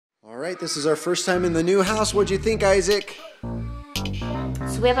All right, this is our first time in the new house. What'd you think, Isaac?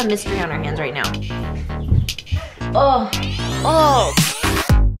 So we have a mystery on our hands right now. Oh.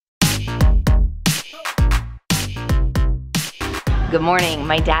 Good morning.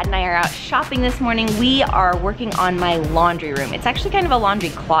 My dad and I are out shopping this morning. We are working on my laundry room. It's actually kind of a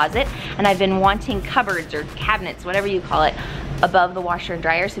laundry closet, and I've been wanting cupboards or cabinets, whatever you call it, above the washer and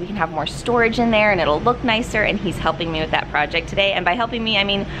dryer so we can have more storage in there and it'll look nicer, and he's helping me with that project today. And by helping me, I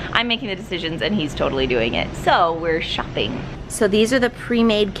mean I'm making the decisions and he's totally doing it. So we're shopping. So these are the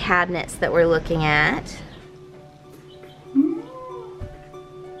pre-made cabinets that we're looking at.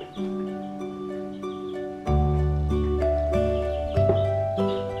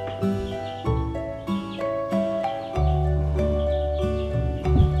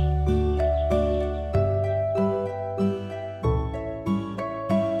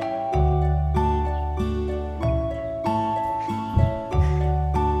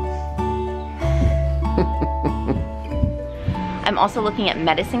 I'm also looking at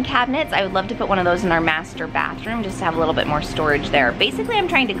medicine cabinets. I would love to put one of those in our master bathroom just to have a little bit more storage there. Basically, I'm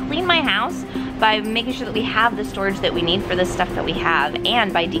trying to clean my house by making sure that we have the storage that we need for the stuff that we have,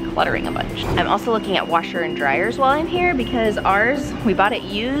 and by decluttering a bunch. I'm also looking at washer and dryers while I'm here because ours, we bought it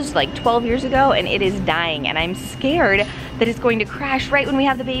used like 12 years ago and it is dying, and I'm scared that it's going to crash right when we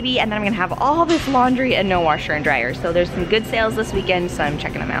have the baby, and then I'm gonna have all this laundry and no washer and dryer. So there's some good sales this weekend, so I'm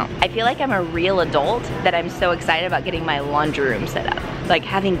checking them out. I feel like I'm a real adult that I'm so excited about getting my laundry room set up. Like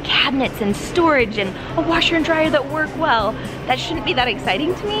having cabinets and storage and a washer and dryer that work well. That shouldn't be that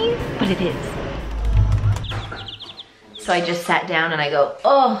exciting to me, but it is. So I just sat down and I go,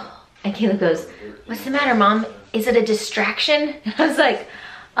 oh, and Caleb goes, what's the matter, Mom? Is it a distraction? And I was like,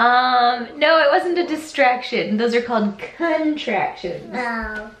 no, it wasn't a distraction. Those are called contractions.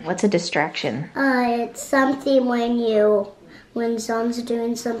 Oh. What's a distraction? It's something when someone's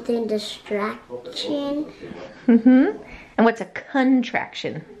doing something distraction. Mm-hmm. And what's a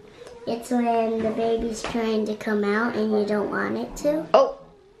contraction? It's when the baby's trying to come out and you don't want it to. Oh,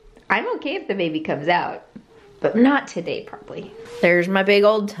 I'm okay if the baby comes out, but not today probably. There's my big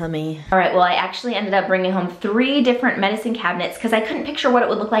old tummy. All right, well, I actually ended up bringing home 3 different medicine cabinets because I couldn't picture what it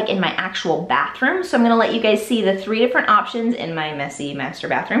would look like in my actual bathroom. So I'm gonna let you guys see the 3 different options in my messy master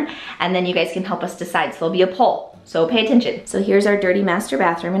bathroom, and then you guys can help us decide. So there'll be a poll, so pay attention. So here's our dirty master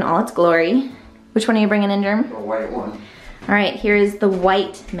bathroom in all its glory. Which one are you bringing in, Germ? The white one. All right, here is the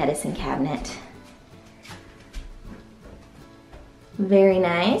white medicine cabinet. Very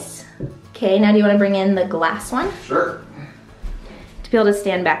nice. Okay, now do you want to bring in the glass one? Sure. To be able to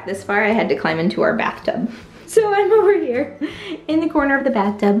stand back this far, I had to climb into our bathtub. So I'm over here in the corner of the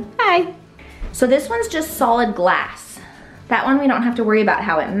bathtub. Hi. So this one's just solid glass. That one we don't have to worry about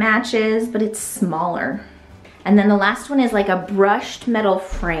how it matches, but it's smaller. And then the last one is like a brushed metal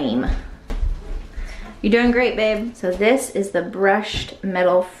frame. You're doing great, babe. So this is the brushed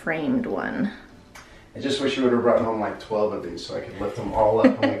metal framed one. I just wish you would have brought home like 12 of these so I could lift them all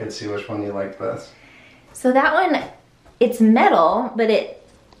up and we could see which one you liked best. So that one, it's metal, but it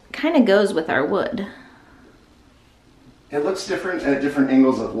kind of goes with our wood. It looks different at different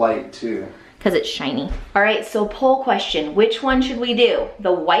angles of light too. Because it's shiny. All right, so poll question, which one should we do?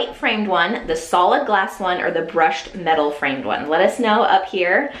 The white framed one, the solid glass one, or the brushed metal framed one? Let us know up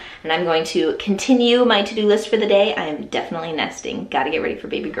here, and I'm going to continue my to-do list for the day. I am definitely nesting. Gotta get ready for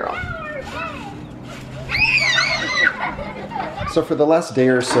baby girl. So for the last day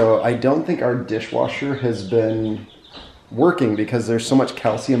or so, I don't think our dishwasher has been working because there's so much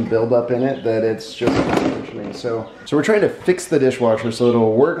calcium buildup in it that it's just not functioning. So we're trying to fix the dishwasher so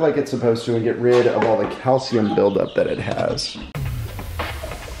it'll work like it's supposed to and get rid of all the calcium buildup that it has.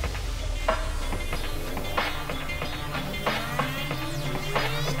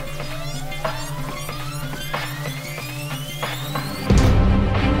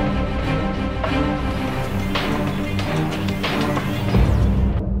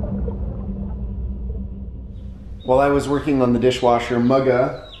 While I was working on the dishwasher,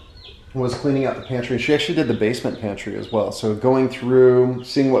 Mugga was cleaning out the pantry. She actually did the basement pantry as well. So going through,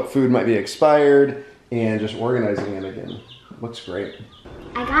 seeing what food might be expired, and just organizing it again. Looks great.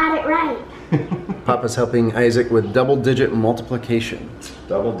 I got it right. Papa's helping Isaac with double-digit multiplication.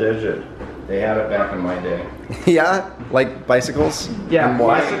 Double digit. They had it back in my day. Yeah? Like bicycles? Yeah,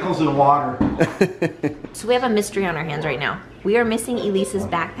 bicycles and water. So we have a mystery on our hands right now. We are missing Elise's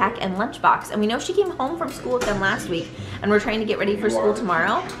backpack and lunchbox, and we know she came home from school with them last week, and we're trying to get ready for school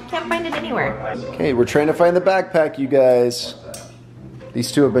tomorrow. Can't find it anywhere. Okay, we're trying to find the backpack, you guys.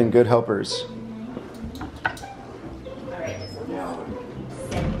 These two have been good helpers.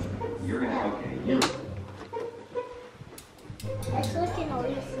 Let's look in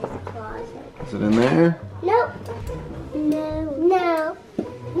Elise's. Is it in there? Nope. No. No.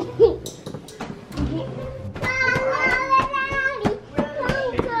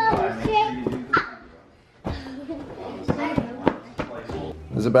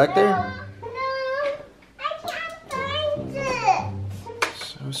 Is it back there? No, I can't find it.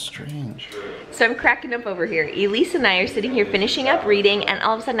 So strange. So I'm cracking up over here. Elise and I are sitting here finishing up reading, and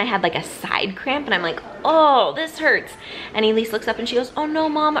all of a sudden I had like a side cramp, and I'm like, oh, this hurts. And Elise looks up and she goes, oh no,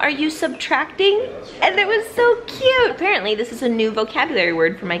 Mom, are you subtracting? And it was so cute. Apparently this is a new vocabulary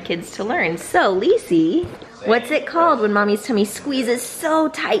word for my kids to learn. So, Lacey, what's it called when Mommy's tummy squeezes so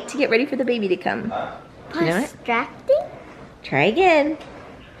tight to get ready for the baby to come? You know it? Distracting? Try again.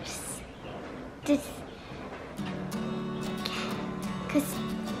 Just. Cause.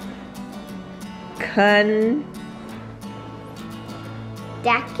 Contracting.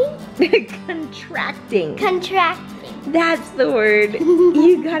 Contracting. That's the word.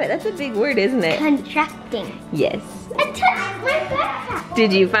 You got it. That's a big word, isn't it? Contracting. Yes. I touched my backpack.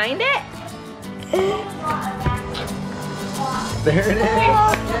 Did you find it? There it is.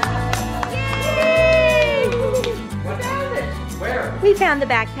 Where? We found the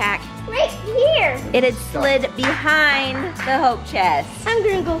backpack. Right here. It had slid behind the hope chest. I'm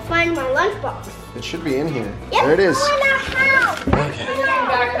gonna go find my lunchbox. It should be in here. Yep, There it is. go in our house.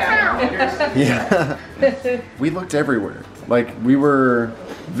 Okay. Yeah. We looked everywhere. Like, we were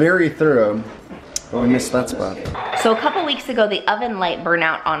very thorough, but we missed that spot. So a couple weeks ago, the oven light burned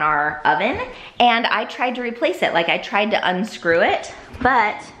out on our oven, and I tried to replace it. Like, I tried to unscrew it,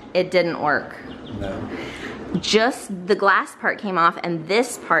 but it didn't work. No. Just the glass part came off, and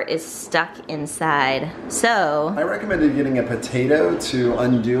this part is stuck inside. So I recommended getting a potato to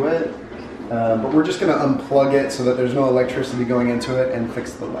undo it, but we're just gonna unplug it so that there's no electricity going into it and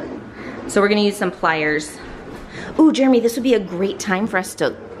fix the light. we're gonna use some pliers. Ooh, Jeremy, this would be a great time for us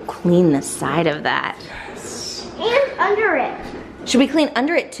to clean the side of that. Yes. And under it. Should we clean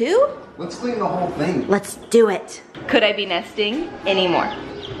under it too? Let's clean the whole thing. Let's do it. Could I be nesting anymore?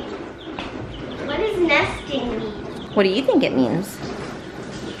 What does nesting mean? What do you think it means?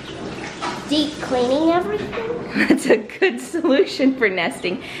 Deep cleaning everything? That's a good solution for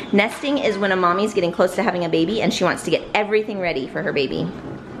nesting. Nesting is when a mommy's getting close to having a baby and she wants to get everything ready for her baby.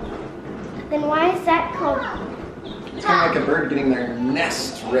 Then why is that called? It's kind of like a bird getting their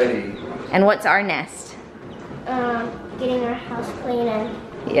nest ready. And what's our nest? Getting our house clean and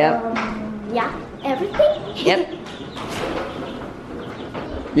Yep. yeah, everything. Yep.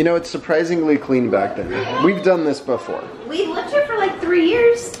 You know, it's surprisingly clean back there. We've done this before. We've lived here for like 3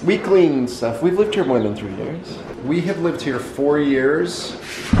 years. We clean stuff. We've lived here more than 3 years. We have lived here 4 years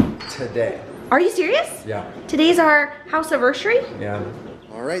today. Are you serious? Yeah. Today's our house anniversary? Yeah.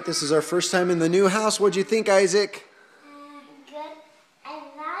 All right, this is our first time in the new house. What'd you think, Isaac? Good. I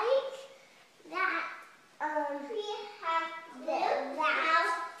like that. We have the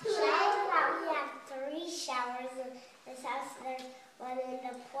house. We have 3 showers in this house. There's one in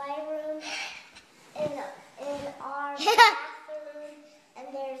the playroom, in our bathroom, and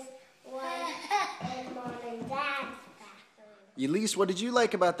there's one in Mom and Dad's bathroom. Elise, what did you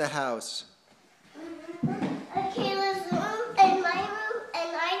like about the house? Kayla's room, and my room,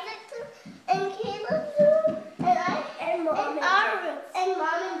 and Isaac's room, and Kayla's room, and Mom and our room, and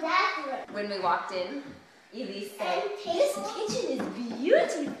Mom and Dad's room. When we walked in, Elise said, And "This table. kitchen is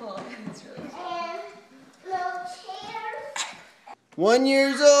beautiful." It's really And little chairs. 1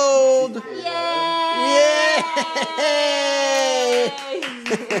 year old! Yay!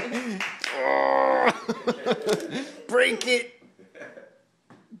 Break it!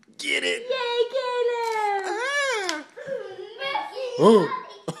 Get it! Yay, Caleb! Oh.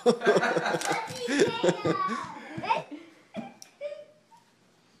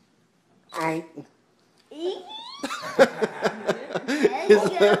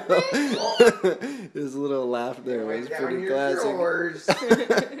 His little laugh there was pretty classic.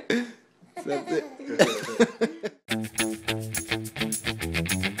 That's it.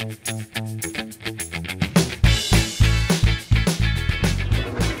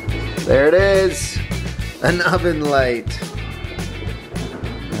 There it is, an oven light.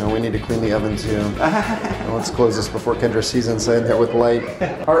 Now we need to clean the oven too. Now let's close this before Kendra sees inside there with light.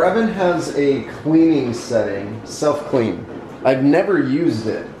 Our oven has a cleaning setting, self-clean. I've never used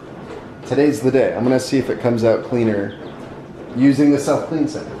it. Today's the day. I'm gonna see if it comes out cleaner using the self-clean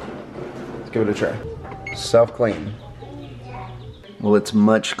setting. Let's give it a try. Self-clean. Well, it's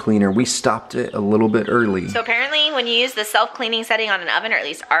much cleaner. We stopped it a little bit early. So apparently when you use the self-cleaning setting on an oven, or at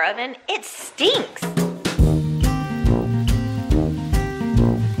least our oven, it stinks.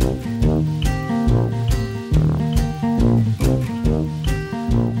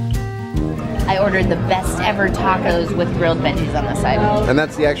 I ordered the best ever tacos with grilled veggies on the side. And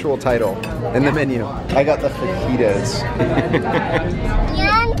that's the actual title in the menu. I got the fajitas.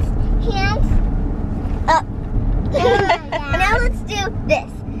 Hands up. Now let's do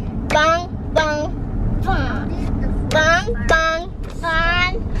this. Bong, bong, bong. Bong, bong,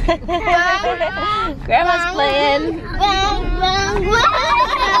 bong. Grandma's playing. Bong, bong, bong.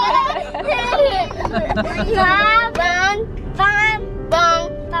 Bong, bong, bong, bong,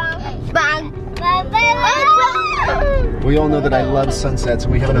 bong, bong. We all know that I love sunsets,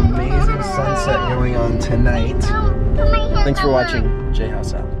 and we have an amazing sunset going on tonight. Thanks for watching. J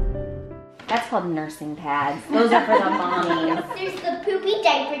House out. That's called nursing pads. Those are for the mommies. There's the poopy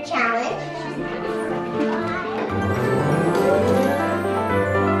diaper challenge.